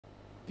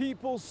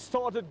People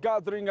started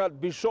gathering at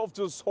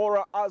Bishoftu's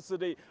Hora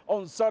Asade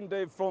on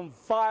Sunday from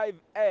 5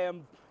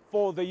 a.m.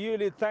 for the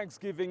yearly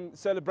Thanksgiving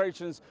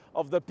celebrations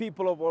of the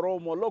people of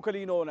Oromo,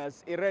 locally known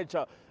as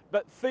Irecha.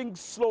 But things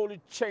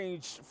slowly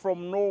changed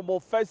from normal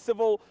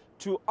festival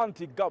to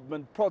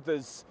anti-government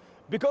protests.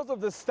 Because of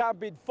the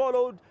stampede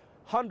followed,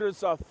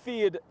 hundreds are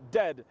feared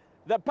dead.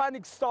 The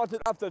panic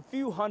started after a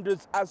few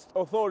hundreds asked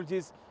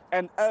authorities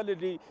and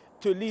elderly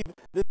to leave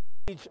the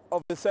stage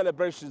of the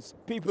celebrations.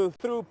 People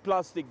threw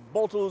plastic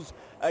bottles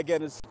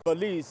against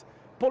police.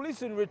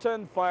 Police in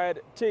return fired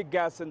tear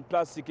gas and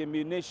plastic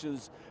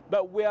ammunitions.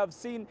 But we have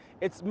seen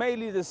it's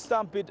mainly the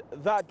stampede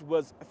that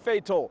was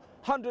fatal.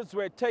 Hundreds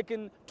were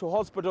taken to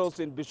hospitals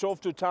in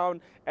Bishoftu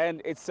town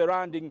and its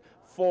surrounding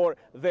for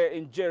their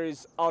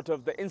injuries out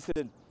of the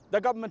incident. The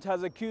government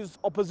has accused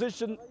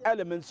opposition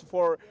elements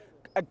for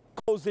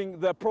causing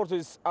the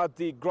protests at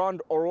the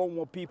Grand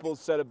Oromo People's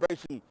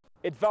celebration.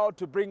 It vowed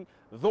to bring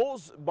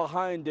those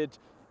behind it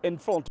in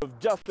front of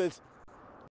justice.